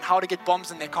them up and how to get bombs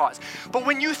in their cars. But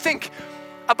when you think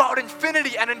about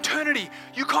infinity and eternity,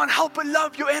 you can't help but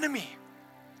love your enemy.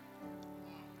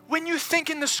 When you think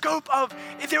in the scope of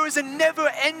if there is a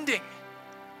never-ending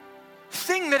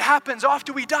thing that happens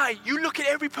after we die, you look at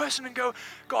every person and go,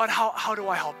 God, how do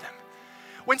I help them?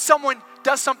 When someone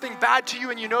does something bad to you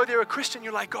and you know they're a Christian,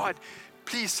 you're like, God,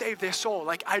 please save their soul.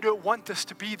 Like, I don't want this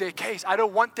to be their case. I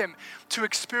don't want them to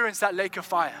experience that lake of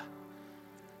fire.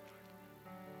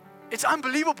 It's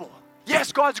unbelievable.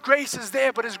 Yes, God's grace is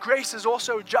there, but His grace is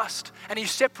also just, and He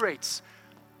separates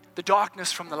the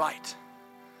darkness from the light.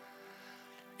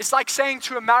 It's like saying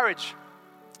to a marriage,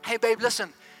 hey babe,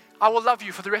 listen, I will love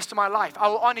you for the rest of my life. I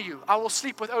will honor you. I will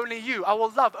sleep with only you. I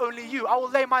will love only you. I will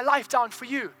lay my life down for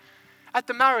you at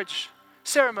the marriage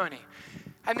ceremony.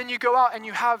 And then you go out and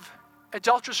you have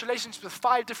adulterous relations with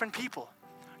 5 different people.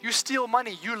 You steal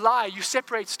money, you lie, you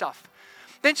separate stuff.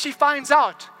 Then she finds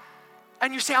out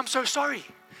and you say, I'm so sorry.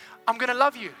 I'm going to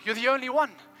love you. You're the only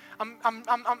one. I'm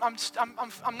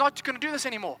not going to do this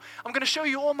anymore. I'm going to show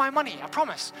you all my money, I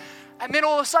promise. And then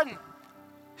all of a sudden,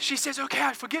 she says, okay,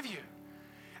 I forgive you.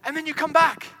 And then you come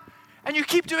back and you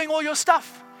keep doing all your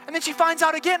stuff. And then she finds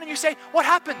out again and you say, what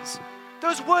happens?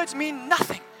 Those words mean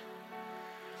nothing.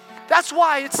 That's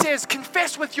why it says,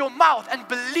 confess with your mouth and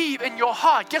believe in your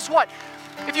heart. Guess what?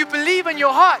 If you believe in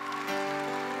your heart,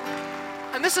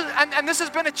 and this has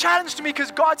been a challenge to me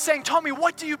because God's saying, Tommy,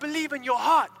 what do you believe in your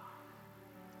heart?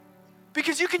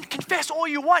 Because you can confess all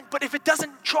you want, but if it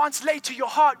doesn't translate to your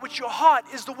heart, which your heart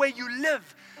is the way you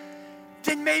live,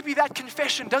 then maybe that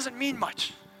confession doesn't mean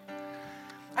much.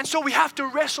 And so we have to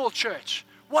wrestle, church.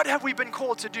 What have we been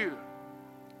called to do?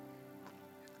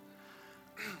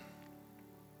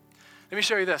 Let me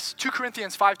show you this. 2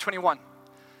 Corinthians 5:21.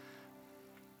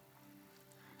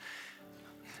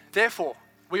 Therefore,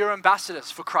 we are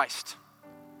ambassadors for Christ.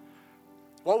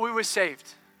 What we were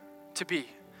saved to be.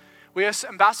 We are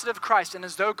ambassadors of Christ, and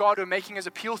as though God were making His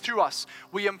appeal through us,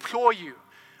 we implore you,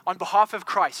 on behalf of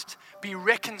Christ, be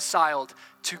reconciled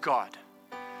to God.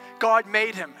 God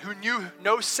made Him, who knew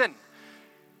no sin,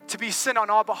 to be sin on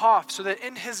our behalf, so that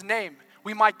in His name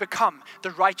we might become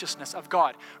the righteousness of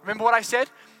God. Remember what I said?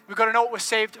 We've got to know what we're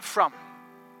saved from.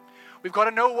 We've got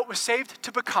to know what we're saved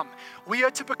to become. We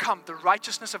are to become the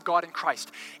righteousness of God in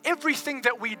Christ. Everything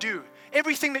that we do,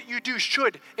 everything that you do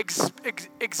should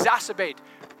exacerbate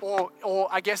or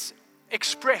I guess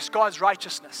express God's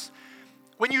righteousness.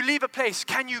 When you leave a place,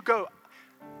 can you go,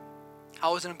 I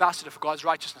was an ambassador for God's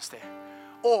righteousness there?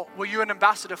 Or were you an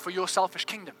ambassador for your selfish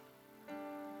kingdom?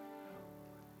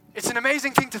 It's an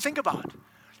amazing thing to think about.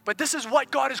 But this is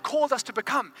what God has called us to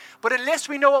become. But unless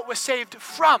we know what we're saved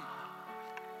from,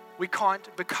 we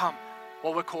can't become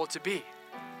what we're called to be.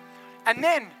 And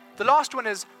then the last one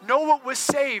is know what we're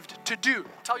saved to do.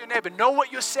 Tell your neighbor, know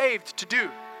what you're saved to do.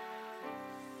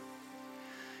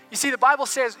 You see, the Bible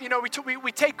says,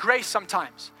 we take grace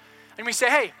sometimes. And we say,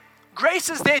 hey, grace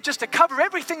is there just to cover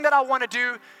everything that I want to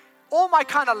do. All my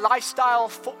kind of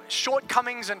lifestyle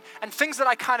shortcomings and things that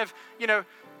I kind of,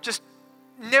 just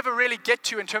never really get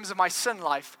to in terms of my sin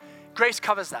life. Grace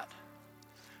covers that.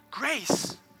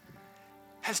 Grace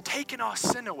has taken our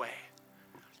sin away.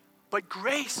 But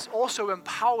grace also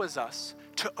empowers us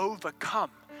to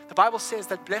overcome. The Bible says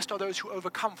that blessed are those who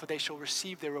overcome, for they shall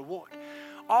receive their reward.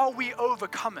 Are we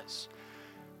overcomers?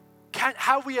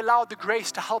 Have we allowed the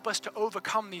grace to help us to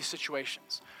overcome these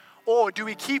situations? Or do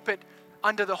we keep it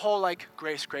under the whole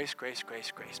grace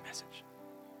message?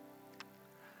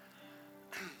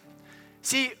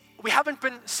 See, we haven't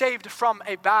been saved from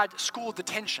a bad school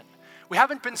detention. We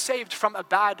haven't been saved from a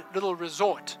bad little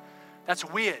resort. That's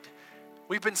weird.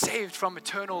 We've been saved from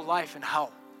eternal life in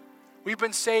hell. We've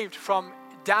been saved from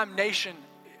damnation,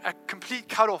 a complete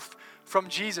cutoff from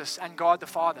Jesus and God the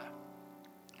Father.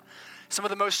 Some of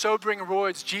the most sobering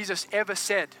words Jesus ever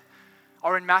said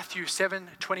are in Matthew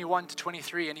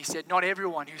 7:21-23. And He said, not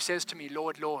everyone who says to me,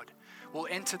 Lord, Lord, will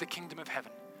enter the kingdom of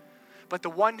heaven, but the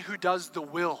one who does the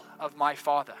will of my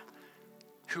Father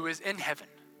who is in heaven.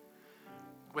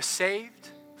 We're saved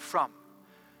from,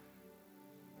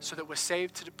 so that we're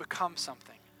saved to become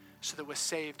something, so that we're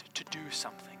saved to do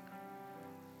something.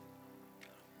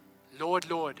 Lord,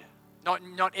 Lord.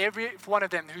 Not every one of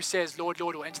them who says, Lord,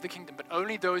 Lord, will enter the kingdom, but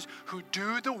only those who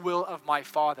do the will of my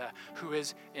Father who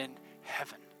is in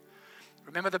heaven.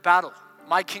 Remember the battle,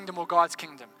 my kingdom or God's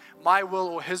kingdom, my will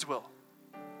or His will.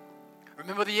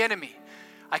 Remember the enemy.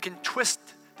 I can twist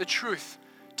the truth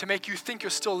to make you think you're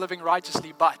still living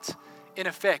righteously, but in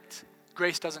effect,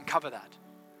 grace doesn't cover that.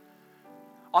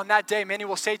 On that day, many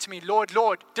will say to me, Lord,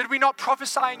 Lord, did we not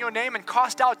prophesy in your name and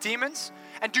cast out demons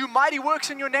and do mighty works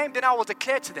in your name? Then I will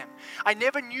declare to them, I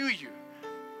never knew you.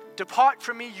 Depart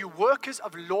from me, you workers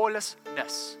of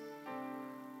lawlessness.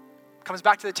 Comes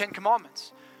back to the 10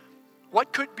 Commandments.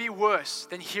 What could be worse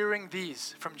than hearing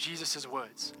these from Jesus'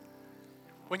 words?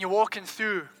 When you're walking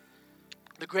through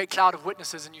the great cloud of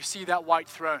witnesses and you see that white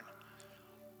throne,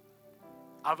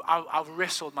 I've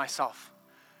wrestled myself.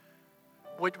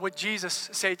 Would Jesus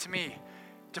say to me,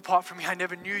 Depart from me, I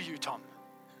never knew you, Tom.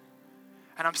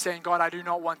 And I'm saying, God, I do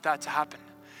not want that to happen.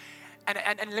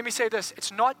 And let me say this,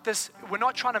 it's not this, we're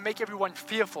not trying to make everyone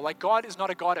fearful. Like, God is not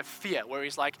a God of fear, where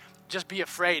he's like, just be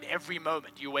afraid every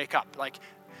moment you wake up. Like,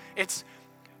 it's,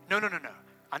 no.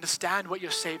 Understand what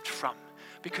you're saved from,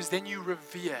 because then you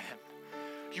revere him.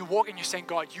 You walk and you're saying,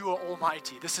 God, you are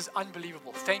almighty. This is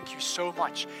unbelievable. Thank you so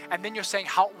much. And then you're saying,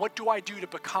 what do I do to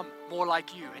become more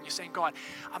like you? And you're saying, God,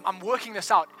 I'm working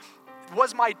this out.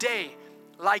 Was my day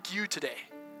like you today?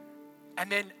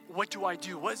 And then what do I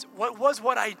do? What was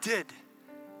what I did?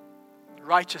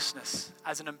 Righteousness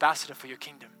as an ambassador for your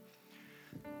kingdom.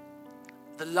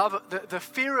 The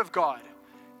fear of God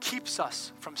keeps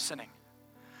us from sinning.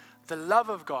 The love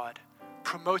of God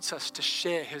promotes us to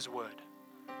share his word.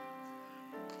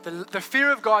 The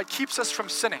fear of God keeps us from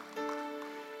sinning.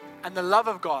 And the love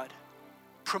of God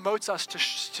promotes us to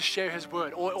share his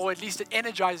word, or at least it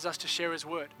energizes us to share his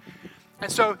word.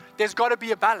 And so there's got to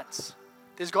be a balance.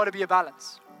 There's got to be a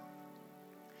balance.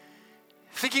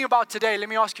 Thinking about today, let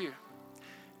me ask you,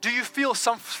 do you feel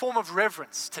some form of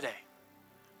reverence today?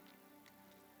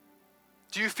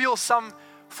 Do you feel some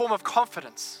form of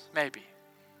confidence, maybe?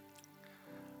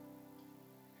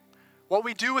 What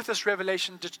we do with this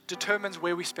revelation determines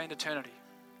where we spend eternity.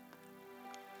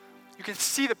 You can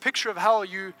see the picture of hell,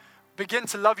 you begin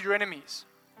to love your enemies.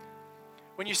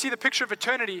 When you see the picture of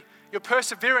eternity, your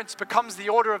perseverance becomes the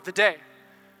order of the day.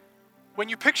 When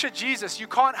you picture Jesus, you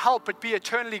can't help but be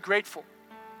eternally grateful.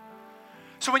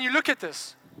 So when you look at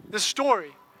this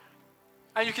story,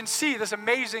 and you can see this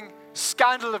amazing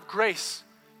scandal of grace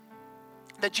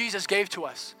that Jesus gave to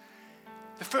us,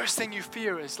 the first thing you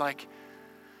fear is like,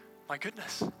 my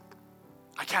goodness,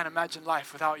 I can't imagine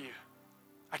life without you.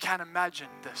 I can't imagine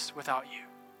this without you.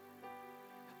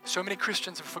 So many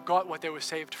Christians have forgot what they were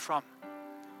saved from.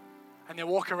 And they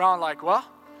walk around like, well,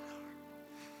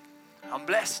 I'm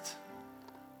blessed.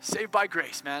 Saved by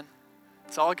grace, man.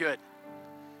 It's all good.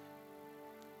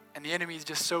 And the enemy is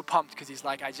just so pumped because he's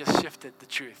like, I just shifted the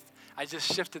truth. I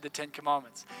just shifted the 10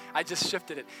 Commandments. I just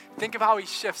shifted it. Think of how he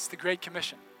shifts the Great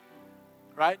Commission,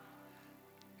 right?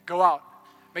 Go out,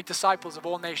 make disciples of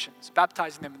all nations,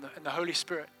 baptizing them in the Holy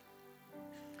Spirit.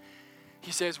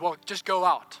 He says, well, just go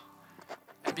out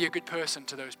and be a good person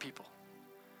to those people.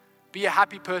 Be a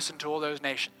happy person to all those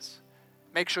nations.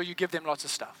 Make sure you give them lots of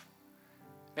stuff.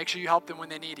 Make sure you help them when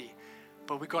they're needy.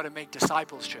 But we've got to make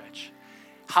disciples, church.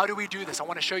 How do we do this? I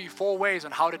want to show you 4 ways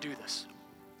on how to do this.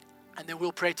 And then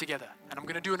we'll pray together. And I'm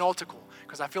going to do an altar call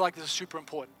because I feel like this is super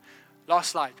important.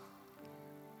 Last slide.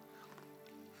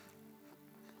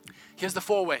 Here's the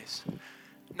 4 ways.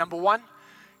 Number 1,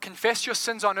 confess your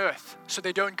sins on earth so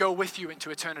they don't go with you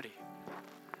into eternity.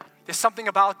 There's something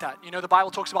about that. You know, the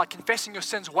Bible talks about confessing your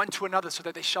sins one to another so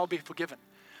that they shall be forgiven.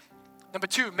 Number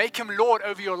 2, make him Lord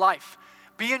over your life.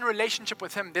 Be in relationship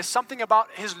with him. There's something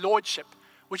about his lordship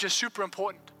which is super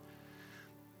important.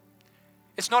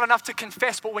 It's not enough to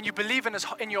confess, but when you believe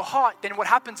in your heart, then what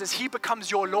happens is he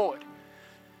becomes your Lord.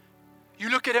 You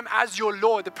look at him as your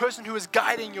Lord, the person who is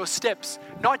guiding your steps,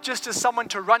 not just as someone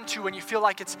to run to when you feel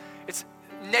like it's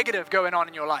negative going on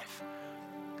in your life.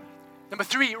 Number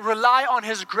 3, rely on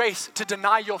his grace to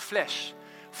deny your flesh,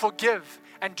 forgive,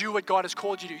 and do what God has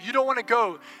called you to do. You don't want to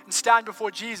go and stand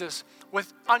before Jesus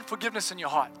with unforgiveness in your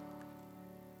heart.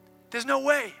 There's no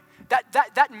way.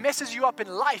 That messes you up in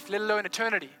life, let alone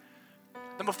eternity.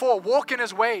 Number 4, walk in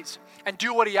his ways and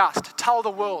do what he asked. Tell the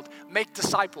world, make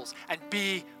disciples, and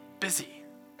be busy.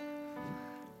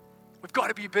 We've got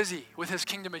to be busy with his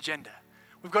kingdom agenda.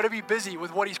 We've got to be busy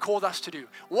with what he's called us to do.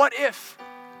 What if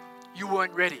you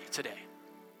weren't ready today?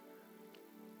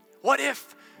 What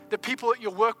if the people at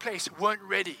your workplace weren't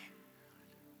ready?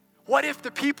 What if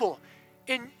the people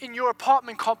in your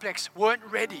apartment complex weren't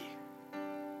ready?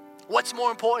 What's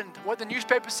more important, what the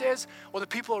newspaper says or the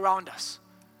people around us?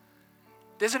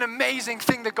 There's an amazing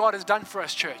thing that God has done for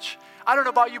us, church. I don't know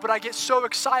about you, but I get so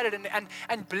excited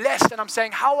and blessed, and I'm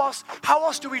saying, how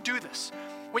else do we do this?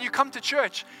 When you come to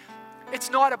church,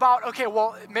 it's not about, okay,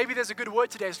 well, maybe there's a good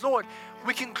word today. It's, Lord,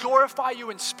 we can glorify you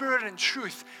in spirit and in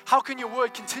truth. How can your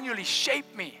word continually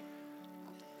shape me?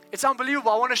 It's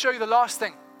unbelievable. I want to show you the last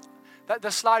thing,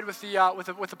 the slide with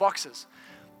the boxes.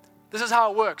 This is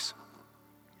how it works.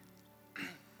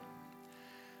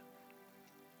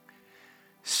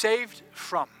 Saved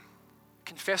from,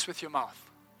 confess with your mouth.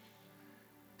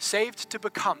 Saved to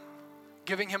become,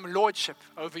 giving him lordship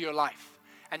over your life.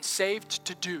 And saved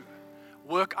to do,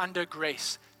 work under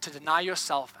grace, to deny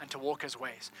yourself and to walk his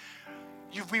ways.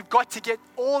 We've got to get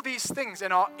all these things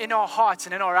in our hearts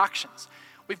and in our actions.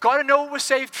 We've got to know what we're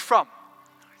saved from.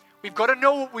 We've got to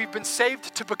know what we've been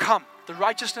saved to become. the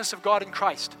righteousness of God in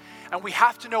Christ. And we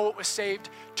have to know what we're saved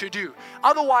to do.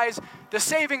 Otherwise, the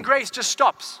saving grace just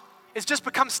stops. It just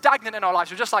becomes stagnant in our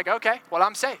lives. We're just like, okay, well,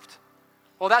 I'm saved.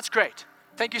 Well, that's great.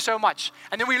 Thank you so much.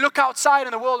 And then we look outside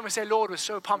in the world and we say, Lord, we're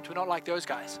so pumped. We're not like those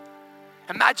guys.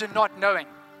 Imagine not knowing.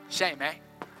 Shame, eh?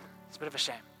 It's a bit of a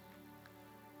shame.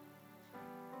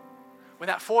 When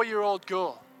that 4-year-old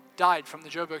girl died from the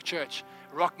Joburg church,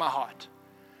 it rocked my heart.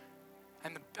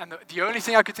 And the only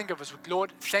thing I could think of was,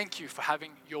 Lord, thank you for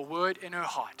having your word in her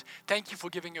heart. Thank you for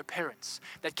giving her parents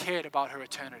that cared about her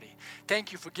eternity.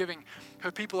 Thank you for giving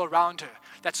her people around her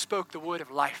that spoke the word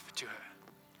of life to her.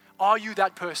 Are you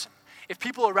that person? If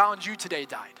people around you today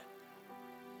died,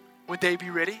 would they be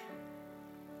ready?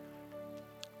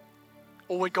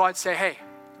 Or would God say, hey,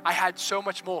 I had so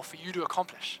much more for you to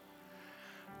accomplish?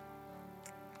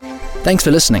 Thanks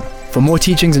for listening. For more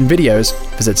teachings and videos,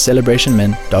 visit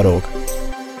celebrationmen.org.